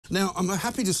Now, I'm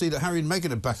happy to see that Harry and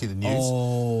Meghan are back in the news.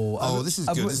 Oh, this is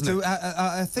good, isn't it?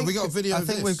 I think have we got a video of I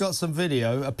think this? we've got some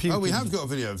video. Oh, we have got a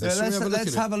video of this. Yeah,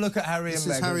 let's have a look at Harry and Meghan.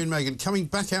 This is Harry and Meghan coming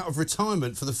back out of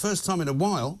retirement for the first time in a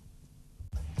while.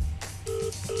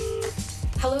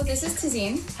 Hello, this is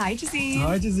Tazine. Hi, Tazine.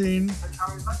 Hi, Tazine.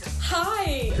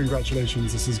 Hi.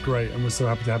 Congratulations, this is great, and we're so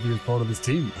happy to have you as part of this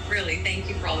team. Really, thank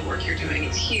you for all the work you're doing.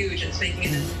 It's huge. It's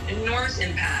making an enormous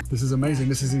impact. This is amazing.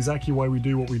 This is exactly why we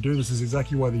do what we do. This is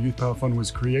exactly why the Youth Power Fund was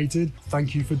created.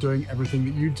 Thank you for doing everything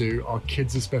that you do. Our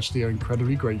kids especially are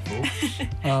incredibly grateful.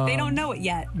 They don't know it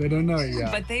yet. They don't know it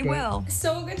yet. But they will.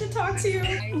 So good to talk to you.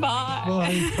 Bye.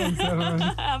 Bye. Thanks, everyone.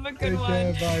 Have a good Take one.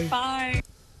 care. Bye. Bye.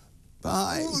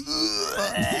 Bye.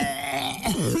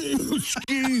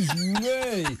 Excuse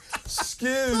me.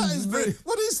 Excuse me.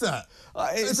 What is that?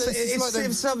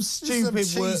 It's some stupid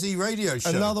cheesy radio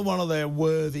show. Another one of their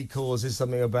worthy causes,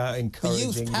 something about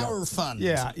encouraging the Youth Power Fund.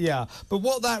 Yeah. But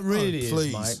what that really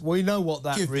is, mate, we know what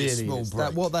that really is.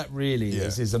 What that really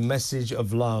is a message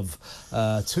of love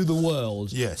to the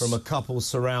world from a couple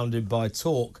surrounded by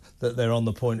talk that they're on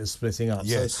the point of splitting up.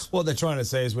 Yes. So what they're trying to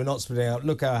say is we're not splitting up.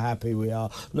 Look how happy we are.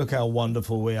 Look how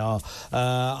wonderful we are.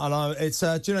 And it's,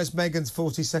 do you know, it's Meghan's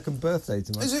 42nd birthday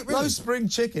tomorrow. Is it really? No spring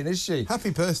chicken, is she?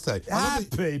 Happy birthday.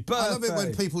 Happy birthday. I love it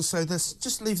when people say,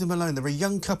 just leave them alone. They're a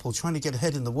young couple trying to get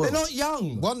ahead in the world. They're not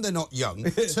young. One, they're not young.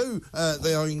 Two,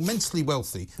 they are immensely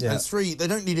wealthy. Yeah. And three, they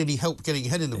don't need any help getting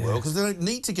ahead in the world because they don't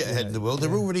need to get ahead in the world. They're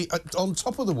already on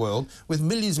top of the world with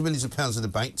millions and millions of pounds in the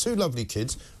bank. Two lovely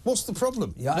kids. What's the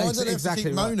problem? Yeah, why do they have to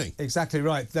keep moaning? Exactly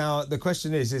right. Now, the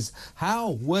question is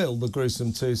how will the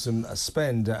gruesome twosome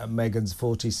spend Meghan's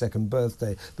 42nd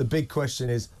birthday? The big question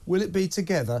is, will it be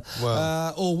together?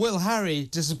 Well, or will Harry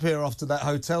disappear off to that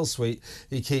hotel suite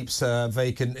he keeps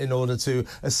vacant in order to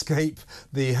escape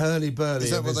the hurly-burly?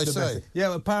 Is that what they say?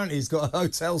 Yeah, apparently he's got a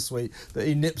hotel suite that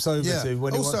he nips over to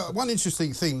when he wants. Also, one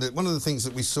interesting thing, that one of the things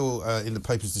that we saw in the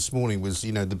papers this morning was,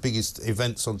 you know, the biggest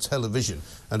events on television.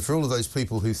 And for all of those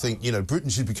people who think, you know, Britain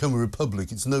should become a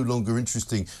republic, it's no longer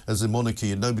interesting as a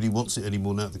monarchy and nobody wants it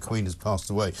anymore now that the Queen has passed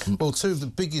away. Well, two of the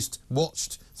biggest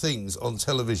watched things on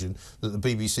television that the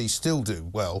BBC still do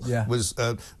well was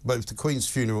both the Queen's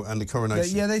funeral and the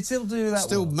coronation. Yeah, they still do that.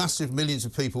 Still massive millions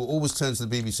of people always turn to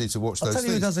the BBC to watch those things. I'll tell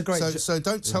you who does a great job. So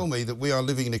don't tell me that we are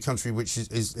living in a country which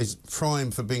is prime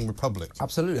for being republic.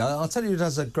 Absolutely. I'll tell you who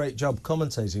does a great job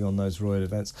commentating on those royal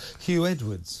events. Hugh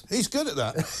Edwards. He's good at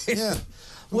that. Yeah.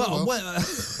 Well,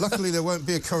 luckily there won't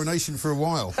be a coronation for a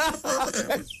while.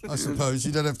 I suppose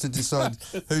you don't have to decide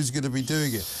who's going to be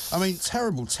doing it. I mean,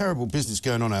 terrible, terrible business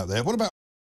going on out there. What about